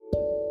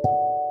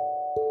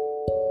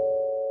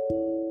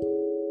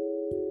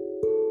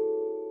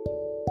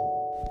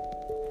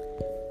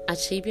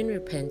Achieving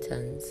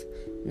repentance.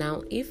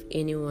 Now, if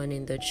anyone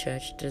in the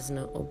church does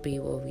not obey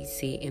what we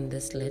say in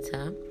this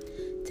letter,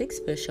 take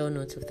special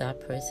note of that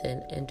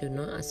person and do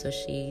not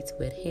associate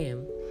with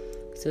him,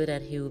 so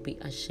that he will be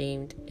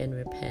ashamed and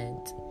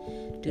repent.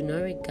 Do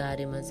not regard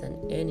him as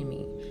an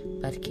enemy,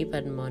 but keep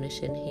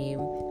admonishing him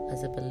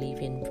as a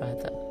believing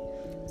brother.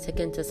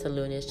 2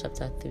 Thessalonians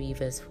chapter 3,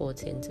 verse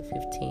 14 to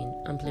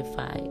 15,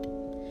 Amplified.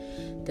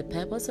 The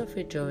purpose of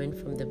withdrawing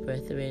from the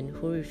brethren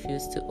who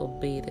refuse to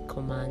obey the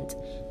command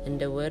and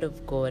the word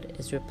of God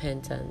is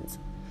repentance.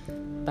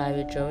 By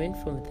withdrawing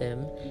from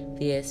them,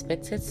 they are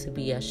expected to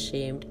be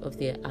ashamed of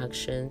their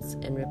actions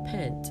and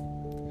repent.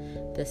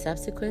 The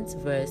subsequent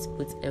verse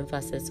puts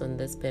emphasis on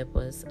this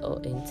purpose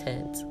or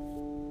intent.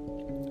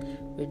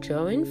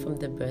 Withdrawing from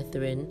the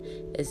brethren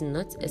is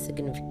not a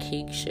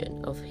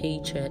signification of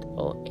hatred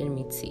or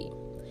enmity.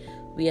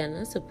 We are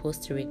not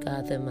supposed to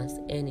regard them as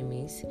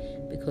enemies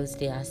because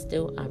they are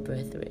still our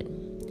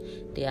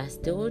brethren. They are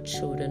still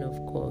children of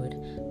God,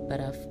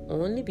 but have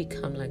only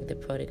become like the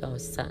prodigal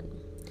son.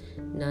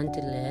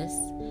 Nonetheless,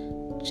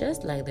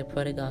 just like the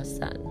prodigal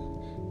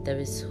son, there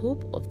is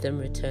hope of them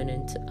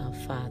returning to our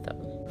Father.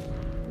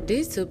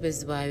 This hope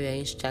is why we are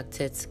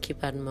instructed to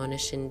keep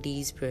admonishing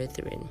these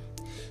brethren.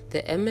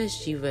 The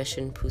MSG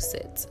version puts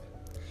it,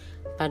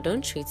 but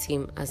don't treat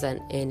him as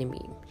an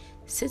enemy.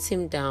 Sit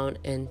him down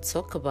and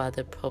talk about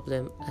the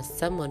problem as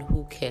someone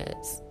who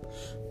cares.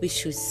 We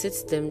should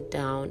sit them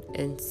down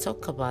and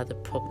talk about the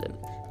problem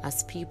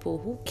as people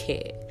who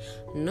care,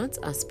 not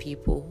as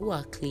people who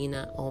are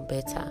cleaner or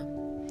better.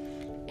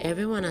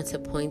 Everyone at a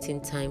point in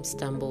time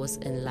stumbles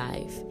in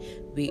life.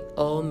 We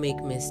all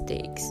make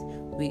mistakes.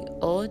 We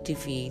all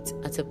deviate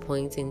at a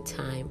point in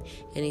time,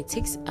 and it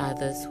takes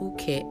others who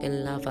care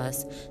and love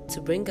us to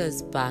bring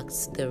us back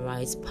to the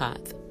right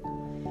path.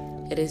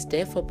 It is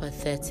therefore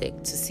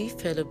pathetic to see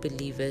fellow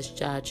believers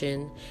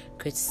judging,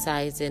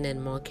 criticizing,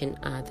 and mocking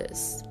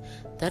others.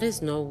 That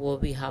is not what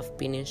we have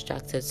been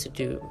instructed to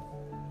do.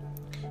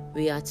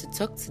 We are to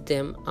talk to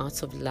them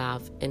out of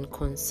love and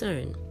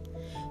concern.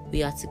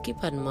 We are to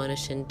keep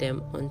admonishing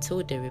them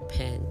until they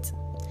repent.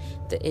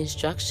 The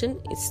instruction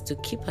is to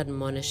keep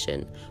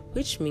admonishing,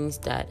 which means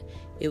that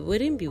it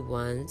wouldn't be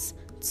once,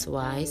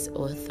 twice,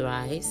 or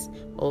thrice,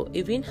 or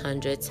even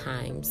 100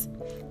 times.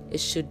 It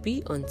should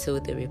be until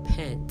they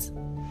repent.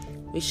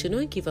 We should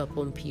not give up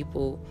on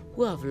people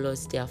who have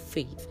lost their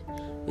faith.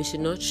 We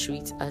should not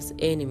treat as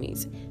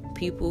enemies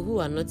people who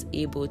are not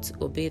able to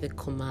obey the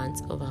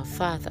commands of our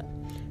Father.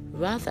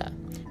 Rather,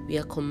 we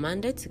are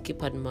commanded to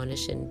keep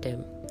admonishing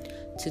them,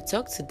 to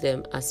talk to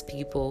them as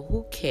people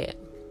who care.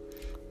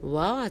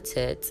 While at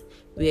it,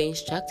 we are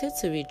instructed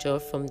to withdraw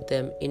from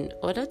them in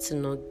order to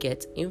not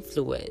get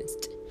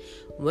influenced.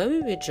 When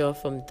we withdraw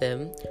from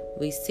them,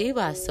 we save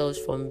ourselves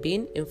from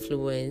being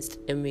influenced,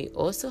 and we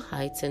also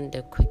heighten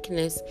the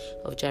quickness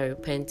of their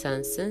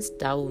repentance, since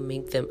that will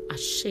make them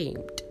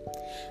ashamed.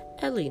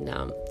 Early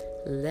now,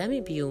 let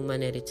me be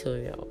human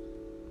editorial.